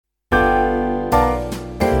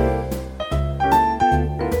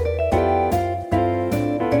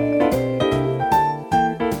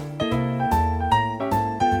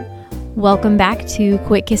Welcome back to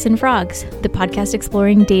Quit Kissin' Frogs, the podcast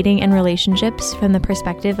exploring dating and relationships from the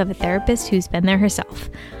perspective of a therapist who's been there herself.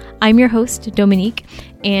 I'm your host, Dominique,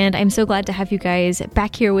 and I'm so glad to have you guys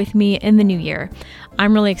back here with me in the new year.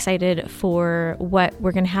 I'm really excited for what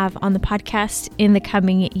we're going to have on the podcast in the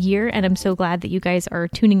coming year, and I'm so glad that you guys are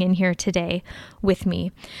tuning in here today with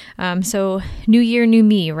me. So new year, new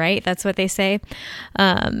me, right? That's what they say.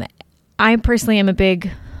 I personally am a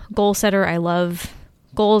big goal setter. I love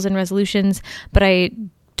goals and resolutions, but I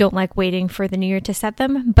don't like waiting for the new year to set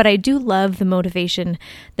them. But I do love the motivation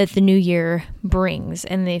that the new year brings,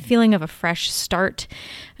 and the feeling of a fresh start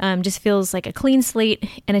just feels like a clean slate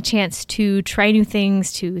and a chance to try new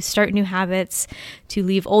things, to start new habits, to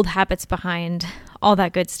leave old habits behind, all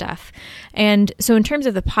that good stuff. And so in terms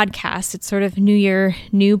of the podcast, it's sort of new year,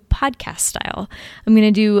 new podcast style. I'm going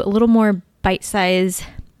to do a little more bite-sized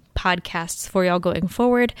podcasts for y'all going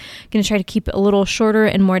forward. I'm going to try to keep it a little shorter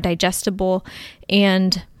and more digestible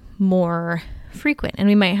and more frequent. And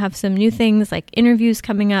we might have some new things like interviews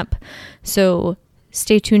coming up. So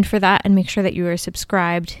stay tuned for that and make sure that you are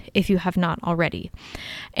subscribed if you have not already.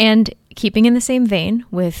 And keeping in the same vein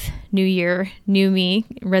with new year, new me,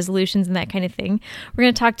 resolutions and that kind of thing, we're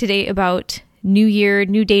going to talk today about new year,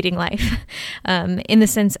 new dating life, in the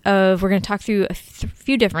sense of we're going to talk through a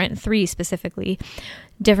few three specifically,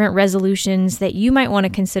 different resolutions that you might want to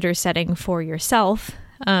consider setting for yourself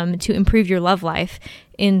to improve your love life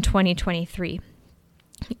in 2023.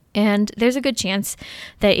 And there's a good chance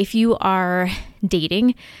that if you are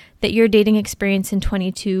dating, that your dating experience in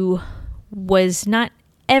 22 was not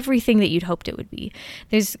everything that you'd hoped it would be.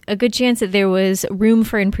 There's a good chance that there was room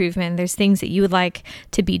for improvement. There's things that you would like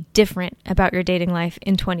to be different about your dating life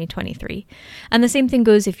in 2023. And the same thing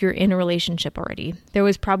goes if you're in a relationship already. There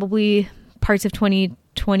was probably parts of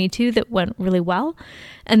 2022 that went really well,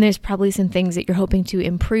 and there's probably some things that you're hoping to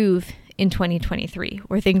improve in 2023,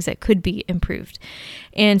 or things that could be improved.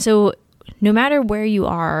 And so no matter where you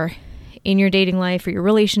are in your dating life or your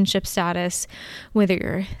relationship status, whether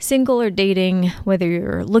you're single or dating, whether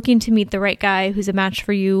you're looking to meet the right guy who's a match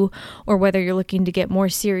for you, or whether you're looking to get more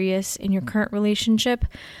serious in your current relationship,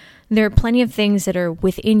 there are plenty of things that are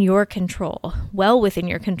within your control, well within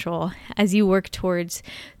your control, as you work towards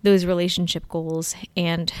those relationship goals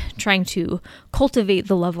and trying to cultivate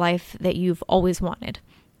the love life that you've always wanted.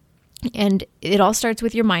 And it all starts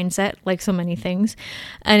with your mindset, like so many things.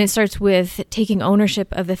 And it starts with taking ownership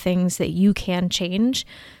of the things that you can change,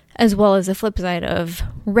 as well as the flip side of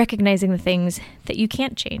recognizing the things that you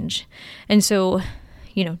can't change. And so,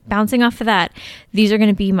 bouncing off of that, these are going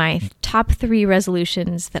to be my top 3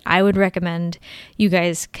 resolutions that I would recommend you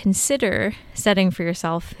guys consider setting for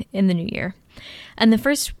yourself in the new year. And the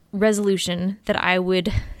first resolution that I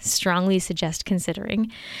would strongly suggest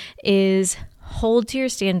considering is hold to your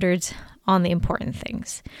standards on the important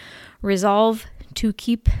things. Resolve to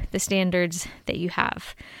keep the standards that you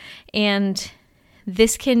have. And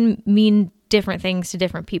this can mean different things to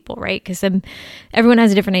different people, right? Because everyone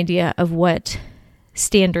has a different idea of what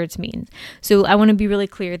standards mean. So I want to be really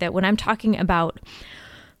clear that when I'm talking about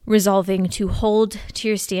resolving to hold to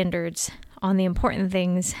your standards on the important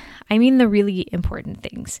things, I mean the really important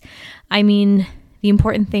things. I mean the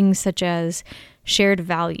important things such as shared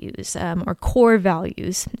values or core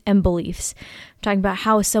values and beliefs. I'm talking about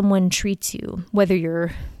how someone treats you, whether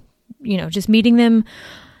you're, just meeting them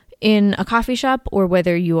in a coffee shop, or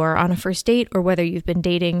whether you are on a first date, or whether you've been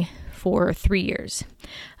dating for 3 years.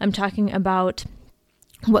 I'm talking about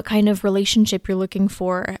what kind of relationship you're looking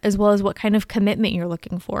for, as well as what kind of commitment you're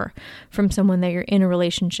looking for from someone that you're in a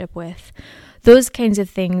relationship with. Those kinds of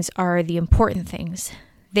things are the important things.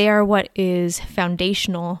 They are what is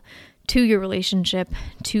foundational to your relationship,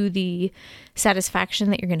 to the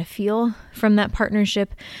satisfaction that you're going to feel from that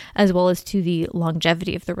partnership, as well as to the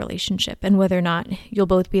longevity of the relationship and whether or not you'll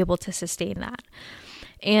both be able to sustain that.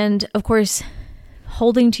 And of course,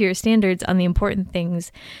 holding to your standards on the important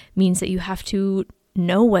things means that you have to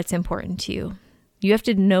know what's important to you. You have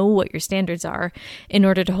to know what your standards are in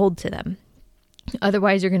order to hold to them.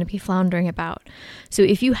 Otherwise, you're going to be floundering about. So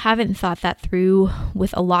if you haven't thought that through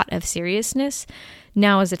with a lot of seriousness,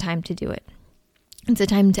 now is the time to do it. It's a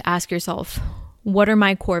time to ask yourself, what are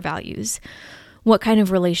my core values? What kind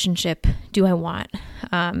of relationship do I want?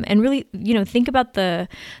 And really, think about the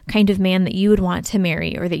kind of man that you would want to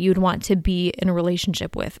marry, or that you would want to be in a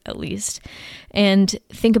relationship with, at least. And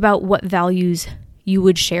think about what values you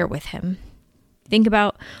would share with him. Think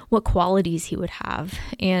about what qualities he would have.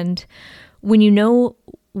 And when you know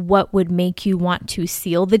what would make you want to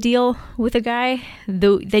seal the deal with a guy,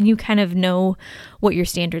 then you kind of know what your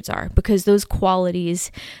standards are, because those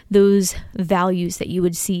qualities, those values that you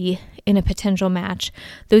would see in a potential match,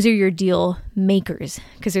 those are your deal makers,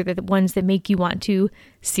 because they're the ones that make you want to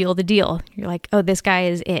seal the deal. You're like, oh, this guy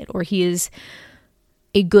is it, or he is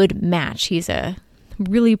a good match. He's a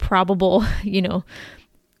really probable,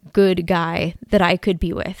 good guy that I could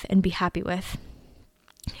be with and be happy with.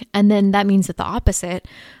 And then that means that the opposite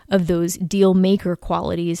of those deal maker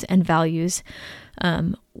qualities and values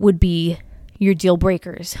would be your deal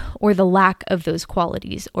breakers, or the lack of those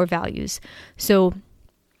qualities or values. So,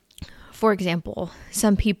 for example,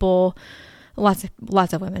 some people, lots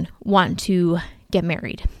of women want to get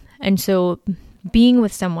married. And so being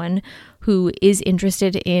with someone who is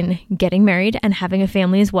interested in getting married and having a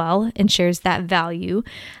family as well, and shares that value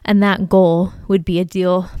and that goal, would be a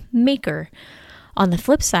deal maker. On the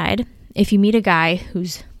flip side, if you meet a guy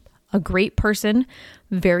who's a great person,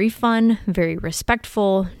 very fun, very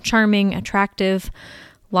respectful, charming, attractive,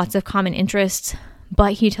 lots of common interests,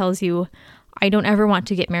 but he tells you, I don't ever want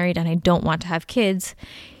to get married and I don't want to have kids,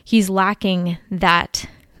 he's lacking that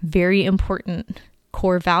very important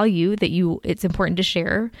core value that it's important to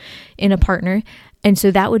share in a partner. And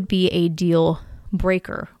so that would be a deal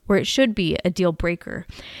breaker, or it should be a deal breaker.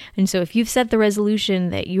 And so if you've set the resolution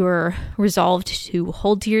that you're resolved to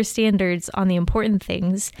hold to your standards on the important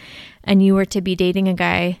things, and you were to be dating a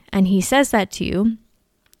guy and he says that to you,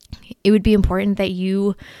 it would be important that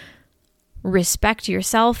you respect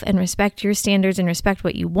yourself and respect your standards and respect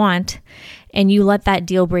what you want, and you let that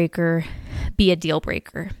deal breaker be a deal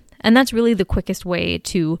breaker. And that's really the quickest way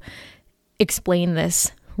to explain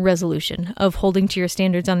this resolution of holding to your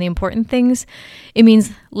standards on the important things. It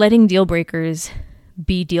means letting deal breakers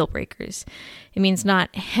be deal breakers. It means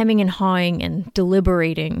not hemming and hawing and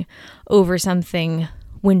deliberating over something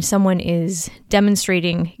when someone is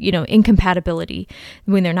demonstrating, incompatibility,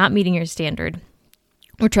 when they're not meeting your standard,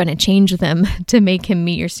 or trying to change them to make him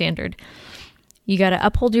meet your standard. You got to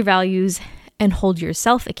uphold your values and hold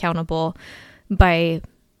yourself accountable by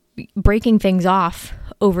breaking things off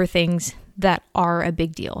over things that are a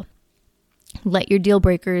big deal. Let your deal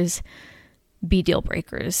breakers be deal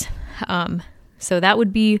breakers. So that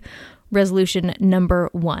would be resolution number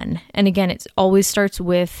 1. And again, it always starts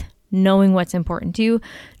with knowing what's important to you,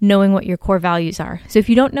 knowing what your core values are. So if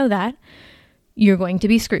you don't know that, you're going to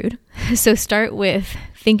be screwed. So start with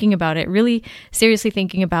thinking about it, really seriously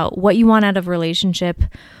thinking about what you want out of a relationship,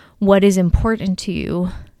 what is important to you,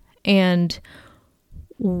 and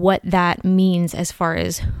what that means as far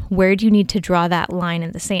as where do you need to draw that line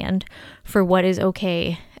in the sand for what is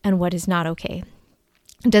okay and what is not okay.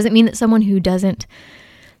 It doesn't mean that someone who doesn't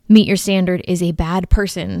meet your standard is a bad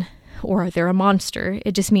person or they're a monster.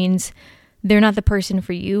 It just means they're not the person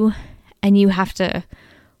for you, and you have to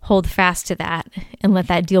hold fast to that and let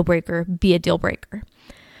that deal breaker be a deal breaker.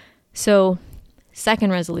 So,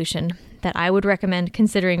 second resolution that I would recommend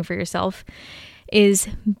considering for yourself is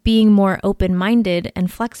being more open-minded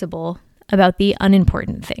and flexible about the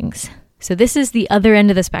unimportant things. So this is the other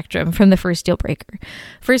end of the spectrum from the first deal breaker.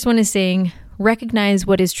 First one is saying, recognize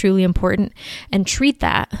what is truly important and treat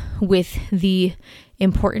that with the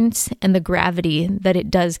importance and the gravity that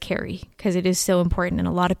it does carry, because it is so important. And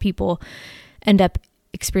a lot of people end up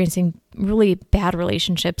experiencing really bad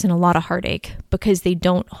relationships and a lot of heartache because they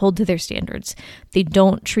don't hold to their standards. They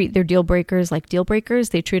don't treat their deal breakers like deal breakers.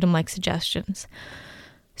 They treat them like suggestions.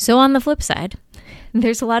 So on the flip side,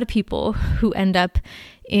 there's a lot of people who end up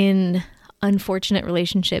in unfortunate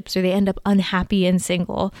relationships, or they end up unhappy and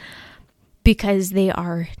single because they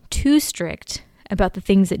are too strict about the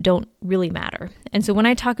things that don't really matter. And so when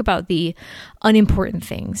I talk about the unimportant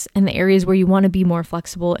things and the areas where you want to be more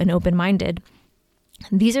flexible and open-minded,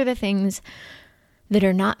 these are the things that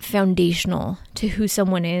are not foundational to who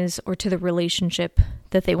someone is or to the relationship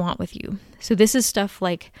that they want with you. So this is stuff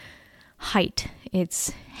like height, it's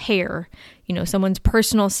hair, someone's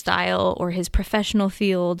personal style or his professional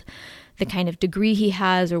field, the kind of degree he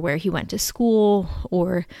has or where he went to school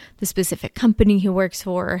or the specific company he works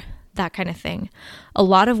for, that kind of thing. A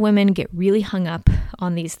lot of women get really hung up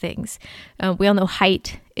on these things. We all know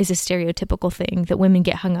height is a stereotypical thing that women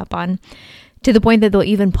get hung up on, to the point that they'll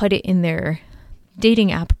even put it in their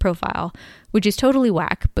dating app profile, which is totally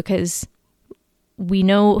whack, because we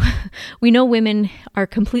know women are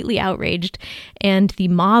completely outraged, and the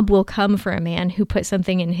mob will come for a man who put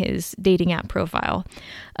something in his dating app profile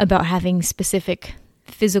about having specific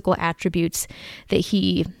physical attributes that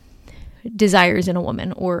he desires in a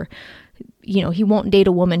woman, or he won't date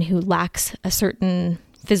a woman who lacks a certain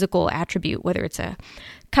physical attribute, whether it's a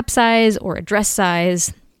cup size or a dress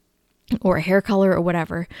size. or a hair color or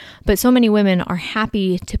whatever. But so many women are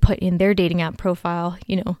happy to put in their dating app profile,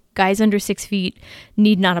 guys under 6 feet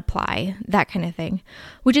need not apply, that kind of thing,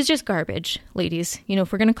 which is just garbage, ladies.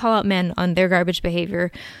 If we're going to call out men on their garbage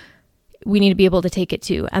behavior, we need to be able to take it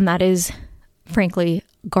too. And that is, frankly,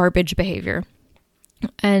 garbage behavior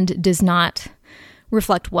and does not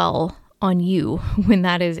reflect well on you when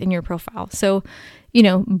that is in your profile. So,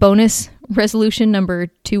 bonus resolution number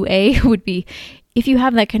 2A would be, if you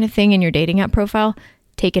have that kind of thing in your dating app profile,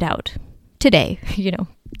 take it out today.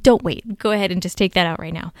 Don't wait. Go ahead and just take that out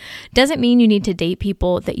right now. Doesn't mean you need to date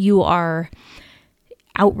people that you are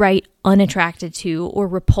outright unattracted to or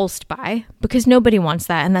repulsed by, because nobody wants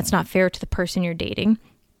that, and that's not fair to the person you're dating.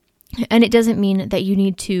 And it doesn't mean that you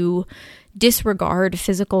need to disregard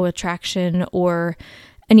physical attraction or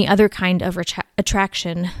any other kind of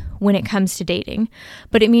attraction when it comes to dating,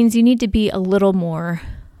 but it means you need to be a little more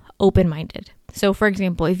open-minded. So for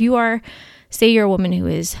example, if you are, say you're a woman who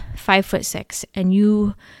is 5'6" and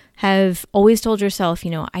you have always told yourself,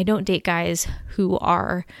 I don't date guys who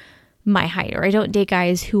are my height, or I don't date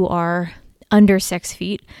guys who are under 6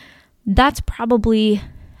 feet, that's probably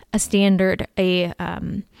a standard,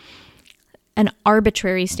 an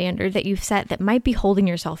arbitrary standard that you've set that might be holding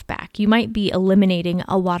yourself back. You might be eliminating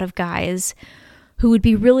a lot of guys who would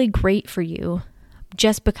be really great for you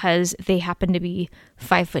just because they happen to be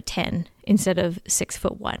 5'10" instead of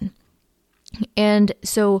 6'1". And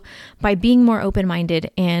so by being more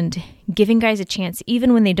open-minded and giving guys a chance,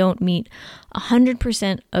 even when they don't meet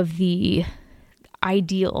 100% of the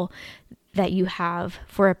ideal that you have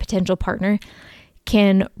for a potential partner,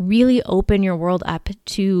 can really open your world up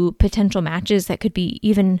to potential matches that could be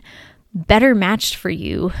even better matched for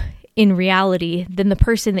you in reality than the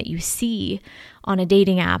person that you see on a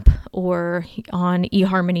dating app or on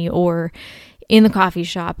eHarmony or in the coffee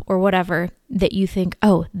shop or whatever, that you think,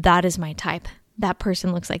 oh, that is my type. That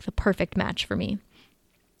person looks like the perfect match for me.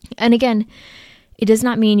 And again, it does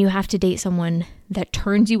not mean you have to date someone that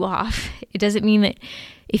turns you off. It doesn't mean that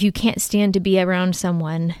if you can't stand to be around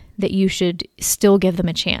someone that you should still give them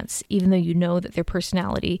a chance, even though you know that their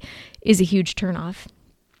personality is a huge turnoff.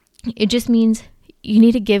 It just means you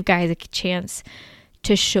need to give guys a chance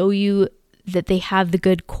to show you that they have the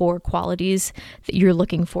good core qualities that you're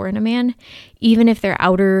looking for in a man, even if their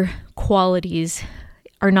outer qualities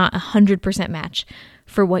are not 100% match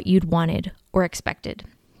for what you'd wanted or expected.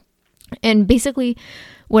 And basically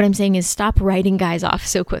what I'm saying is stop writing guys off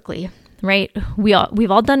so quickly, right?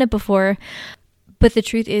 We've all done it before, but the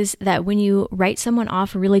truth is that when you write someone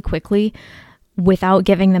off really quickly without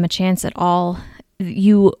giving them a chance at all,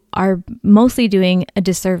 you are mostly doing a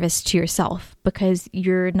disservice to yourself, because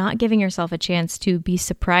you're not giving yourself a chance to be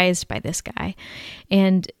surprised by this guy.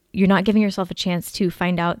 And you're not giving yourself a chance to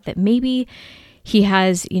find out that maybe he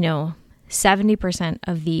has, 70%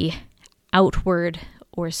 of the outward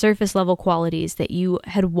or surface level qualities that you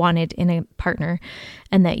had wanted in a partner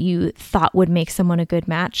and that you thought would make someone a good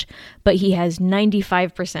match, but he has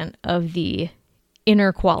 95% of the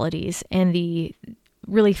inner qualities and the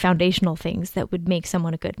really foundational things that would make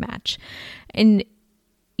someone a good match. And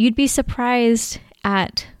you'd be surprised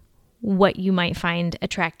at what you might find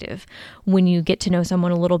attractive when you get to know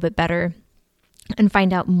someone a little bit better and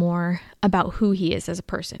find out more about who he is as a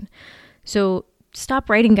person. So stop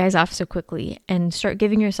writing guys off so quickly and start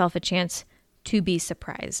giving yourself a chance to be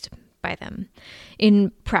surprised by them.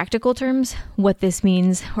 In practical terms, what this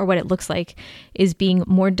means or what it looks like is being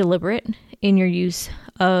more deliberate in your use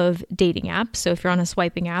of dating apps. So if you're on a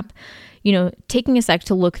swiping app, taking a sec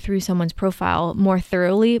to look through someone's profile more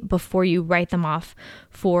thoroughly before you write them off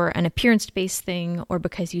for an appearance-based thing or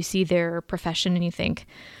because you see their profession and you think,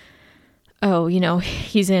 oh,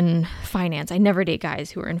 he's in finance. I never date guys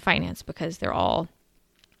who are in finance because they're all,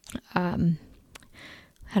 how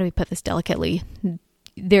do we put this delicately?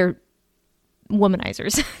 They're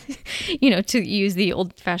womanizers, to use the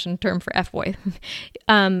old-fashioned term for F-boy.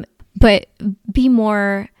 But be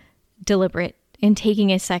more deliberate in taking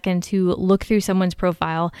a second to look through someone's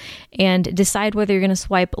profile and decide whether you're going to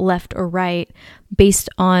swipe left or right based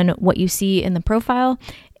on what you see in the profile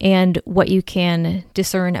and what you can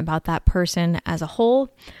discern about that person as a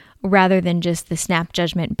whole, rather than just the snap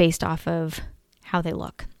judgment based off of how they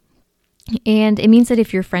look. And it means that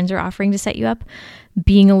if your friends are offering to set you up,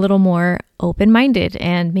 being a little more open-minded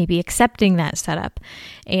and maybe accepting that setup.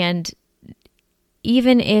 And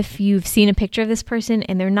even if you've seen a picture of this person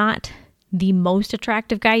and they're not the most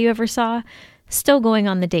attractive guy you ever saw, still going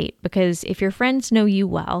on the date. Because if your friends know you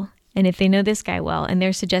well, and if they know this guy well, and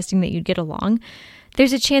they're suggesting that you'd get along,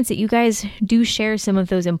 there's a chance that you guys do share some of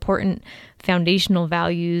those important foundational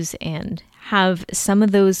values and have some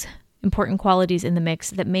of those important qualities in the mix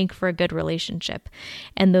that make for a good relationship.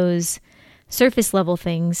 And those surface level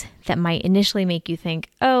things that might initially make you think,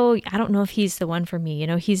 oh, I don't know if he's the one for me.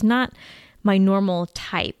 He's not my normal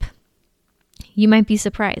type. You might be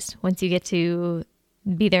surprised once you get to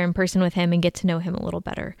be there in person with him and get to know him a little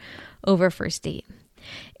better over a first date.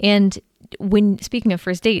 And speaking of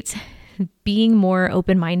first dates, being more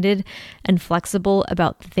open-minded and flexible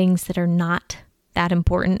about the things that are not that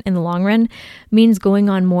important in the long run means going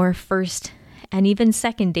on more first and even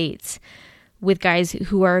second dates with guys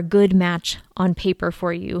who are a good match on paper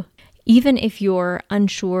for you. Even if you're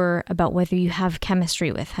unsure about whether you have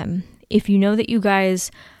chemistry with him, if you know that you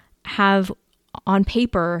guys have on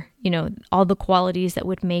paper, all the qualities that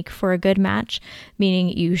would make for a good match, meaning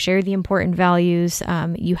you share the important values,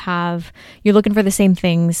 you're looking for the same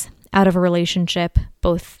things out of a relationship,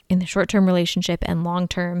 both in the short-term relationship and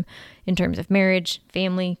long-term in terms of marriage,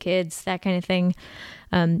 family, kids, that kind of thing.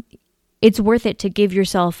 It's worth it to give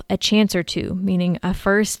yourself a chance or two, meaning a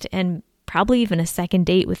first and probably even a second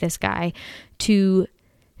date with this guy, to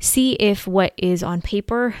see if what is on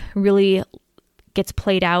paper really gets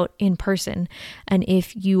played out in person. And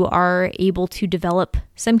if you are able to develop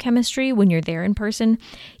some chemistry when you're there in person,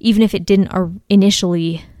 even if it didn't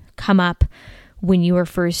initially come up when you were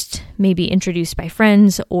first maybe introduced by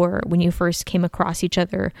friends or when you first came across each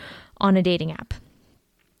other on a dating app.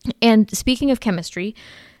 And speaking of chemistry,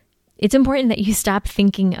 it's important that you stop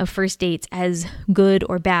thinking of first dates as good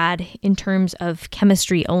or bad in terms of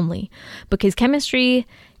chemistry only, because chemistry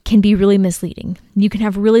can be really misleading. You can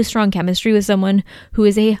have really strong chemistry with someone who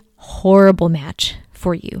is a horrible match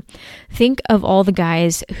for you. Think of all the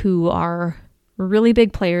guys who are really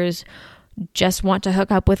big players, just want to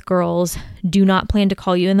hook up with girls, do not plan to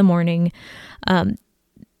call you in the morning.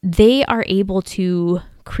 They are able to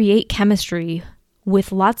create chemistry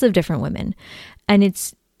with lots of different women, and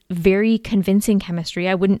it's very convincing chemistry.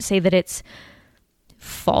 I wouldn't say that it's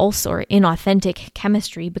false or inauthentic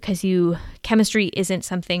chemistry, because chemistry isn't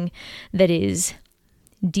something that is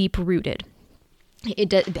deep rooted.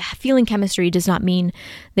 Feeling chemistry does not mean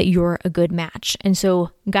that you're a good match. And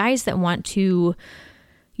so guys that want to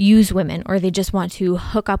use women, or they just want to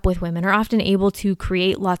hook up with women, are often able to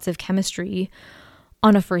create lots of chemistry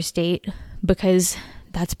on a first date because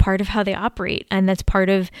that's part of how they operate and that's part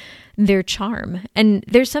of their charm. And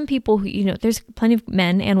there's some people who, there's plenty of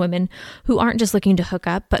men and women who aren't just looking to hook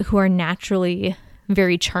up, but who are naturally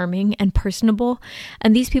very charming and personable.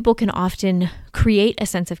 And these people can often create a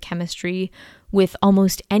sense of chemistry with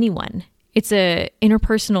almost anyone. It's a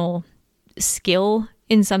interpersonal skill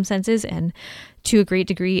in some senses, and to a great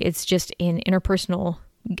degree, it's just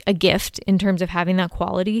a gift in terms of having that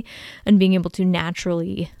quality and being able to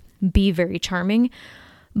naturally be very charming.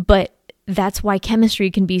 But that's why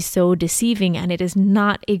chemistry can be so deceiving, and it is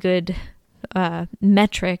not a good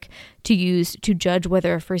metric to use to judge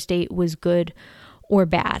whether a first date was good or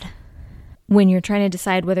bad. When you're trying to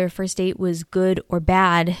decide whether a first date was good or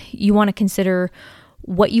bad, you want to consider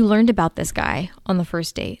what you learned about this guy on the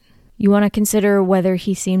first date. You want to consider whether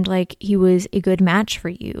he seemed like he was a good match for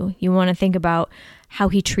you. You want to think about how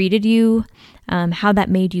he treated you, how that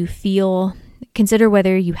made you feel. Consider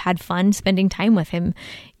whether you had fun spending time with him.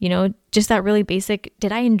 Just that really basic,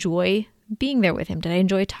 did I enjoy being there with him? Did I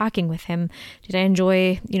enjoy talking with him? Did I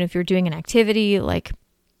enjoy, if you're doing an activity like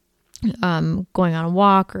going on a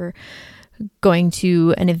walk or going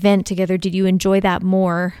to an event together, did you enjoy that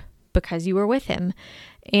more because you were with him?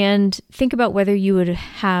 And think about whether you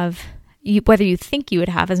think you would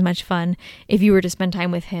have as much fun if you were to spend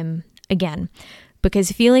time with him again.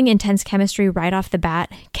 Because feeling intense chemistry right off the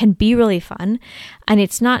bat can be really fun. And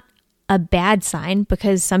it's not a bad sign,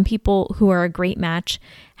 because some people who are a great match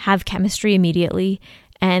have chemistry immediately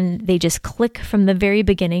and they just click from the very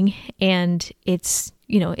beginning. And it's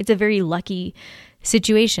a very lucky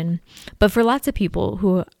situation. But for lots of people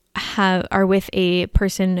who are with a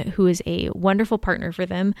person who is a wonderful partner for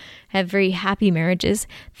them, have very happy marriages,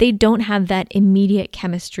 they don't have that immediate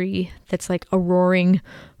chemistry that's like a roaring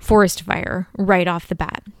forest fire right off the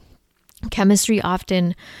bat. Chemistry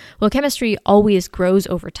always grows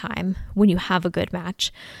over time when you have a good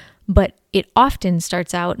match, but it often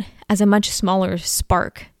starts out as a much smaller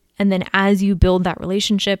spark. And then as you build that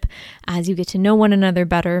relationship, as you get to know one another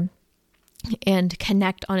better, and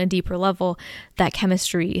connect on a deeper level, that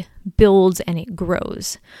chemistry builds and it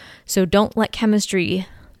grows. So don't let chemistry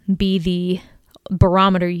be the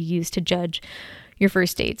barometer you use to judge your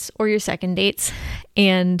first dates or your second dates,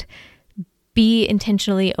 and be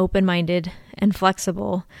intentionally open-minded and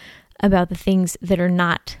flexible about the things that are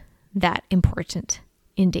not that important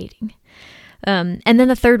in dating. And then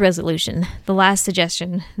the third resolution, the last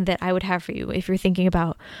suggestion that I would have for you if you're thinking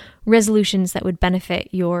about resolutions that would benefit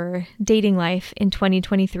your dating life in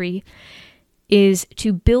 2023, is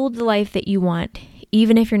to build the life that you want,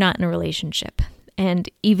 even if you're not in a relationship, and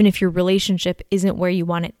even if your relationship isn't where you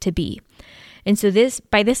want it to be. And so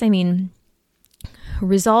by this I mean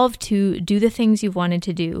resolve to do the things you've wanted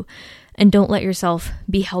to do, and don't let yourself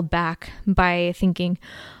be held back by thinking,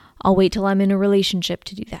 I'll wait till I'm in a relationship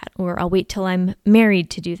to do that, or I'll wait till I'm married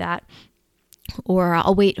to do that, or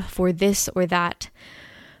I'll wait for this or that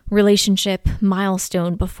relationship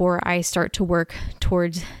milestone before I start to work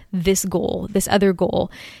towards this goal, this other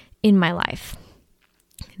goal in my life.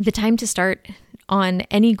 The time to start on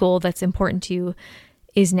any goal that's important to you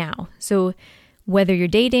is now. So whether you're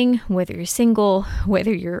dating, whether you're single,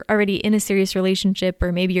 whether you're already in a serious relationship,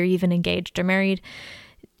 or maybe you're even engaged or married,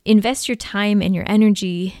 invest your time and your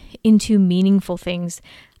energy into meaningful things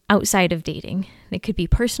outside of dating. It could be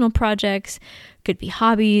personal projects, could be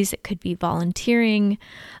hobbies, it could be volunteering,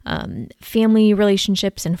 family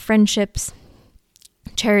relationships and friendships,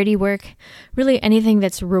 charity work, really anything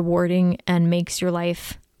that's rewarding and makes your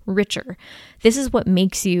life richer. This is what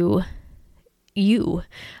makes you you.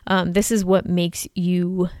 This is what makes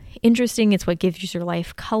you interesting. It's what gives your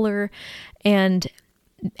life color. And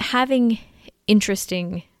having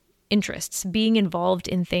interesting interests, being involved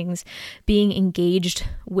in things, being engaged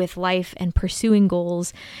with life and pursuing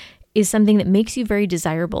goals is something that makes you very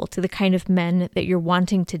desirable to the kind of men that you're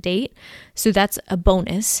wanting to date. So that's a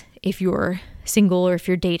bonus if you're single or if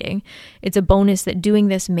you're dating. It's a bonus that doing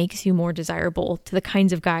this makes you more desirable to the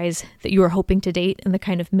kinds of guys that you are hoping to date and the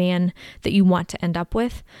kind of man that you want to end up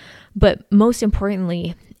with. But most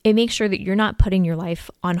importantly, it makes sure that you're not putting your life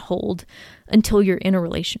on hold until you're in a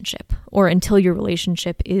relationship or until your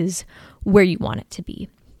relationship is where you want it to be.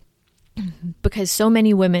 Because so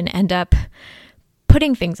many women end up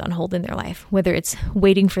putting things on hold in their life, whether it's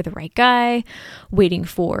waiting for the right guy, waiting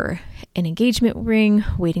for an engagement ring,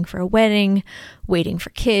 waiting for a wedding, waiting for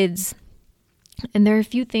kids. And there are a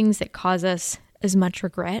few things that cause us as much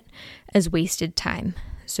regret as wasted time.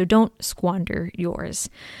 So don't squander yours.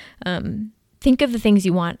 Think of the things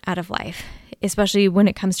you want out of life, especially when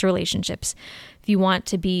it comes to relationships. If you want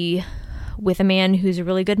to be with a man who's a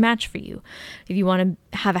really good match for you, if you want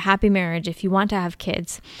to have a happy marriage, if you want to have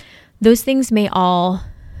kids, those things may all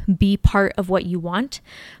be part of what you want,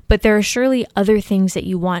 but there are surely other things that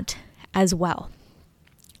you want as well.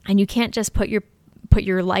 And you can't just put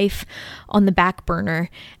your life on the back burner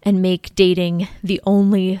and make dating the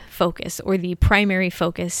only focus or the primary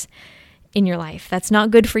focus in your life. That's not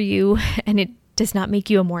good for you, and it does not make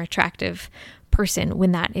you a more attractive person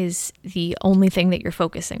when that is the only thing that you're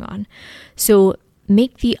focusing on. So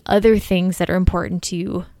make the other things that are important to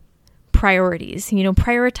you priorities.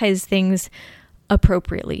 Prioritize things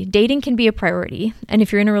appropriately. Dating can be a priority, and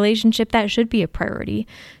if you're in a relationship, that should be a priority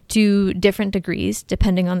to different degrees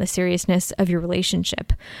depending on the seriousness of your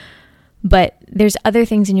relationship. But there's other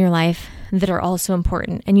things in your life that are also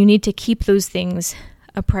important, and you need to keep those things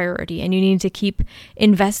a priority, and you need to keep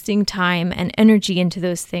investing time and energy into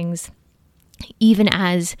those things even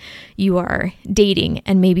as you are dating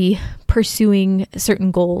and maybe pursuing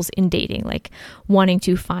certain goals in dating, like wanting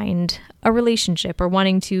to find a relationship or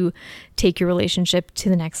wanting to take your relationship to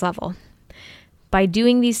the next level. By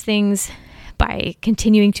doing these things, by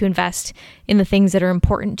continuing to invest in the things that are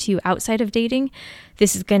important to you outside of dating,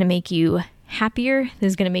 this is going to make you happier, this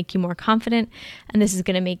is going to make you more confident, and this is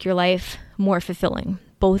going to make your life more fulfilling,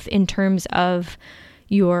 both in terms of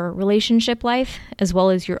your relationship life as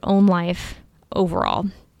well as your own life overall.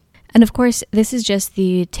 And of course, this is just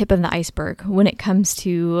the tip of the iceberg when it comes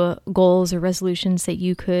to goals or resolutions that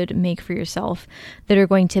you could make for yourself that are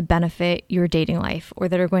going to benefit your dating life, or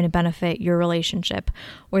that are going to benefit your relationship,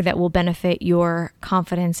 or that will benefit your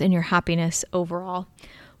confidence and your happiness overall,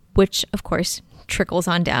 which of course trickles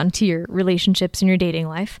on down to your relationships and your dating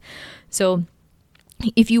life. So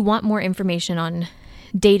if you want more information on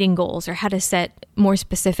dating goals, or how to set more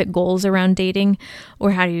specific goals around dating,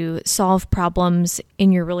 or how to solve problems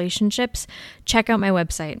in your relationships, check out my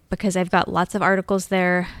website, because I've got lots of articles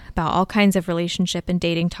there about all kinds of relationship and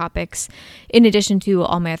dating topics, in addition to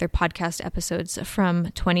all my other podcast episodes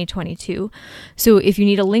from 2022. So if you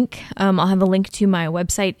need a link, I'll have a link to my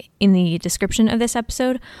website in the description of this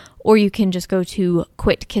episode, or you can just go to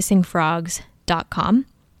quitkissingfrogs.com.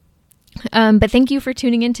 But thank you for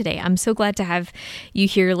tuning in today. I'm so glad to have you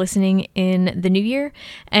here listening in the new year.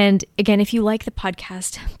 And again, if you like the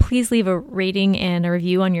podcast, please leave a rating and a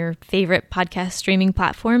review on your favorite podcast streaming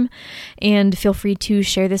platform. And feel free to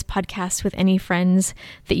share this podcast with any friends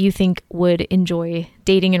that you think would enjoy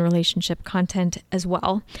dating and relationship content as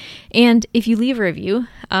well. And if you leave a review,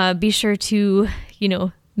 be sure to,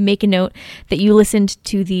 make a note that you listened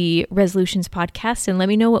to the resolutions podcast and let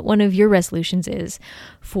me know what one of your resolutions is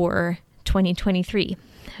for 2023.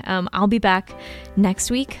 I'll be back next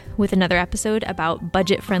week with another episode about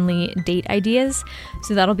budget-friendly date ideas,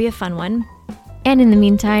 so that'll be a fun one. And in the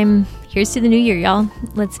meantime, here's to the new year, y'all.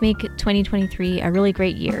 Let's make 2023 a really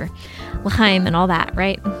great year. L'chaim and all that,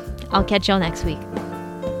 right? I'll catch y'all next week.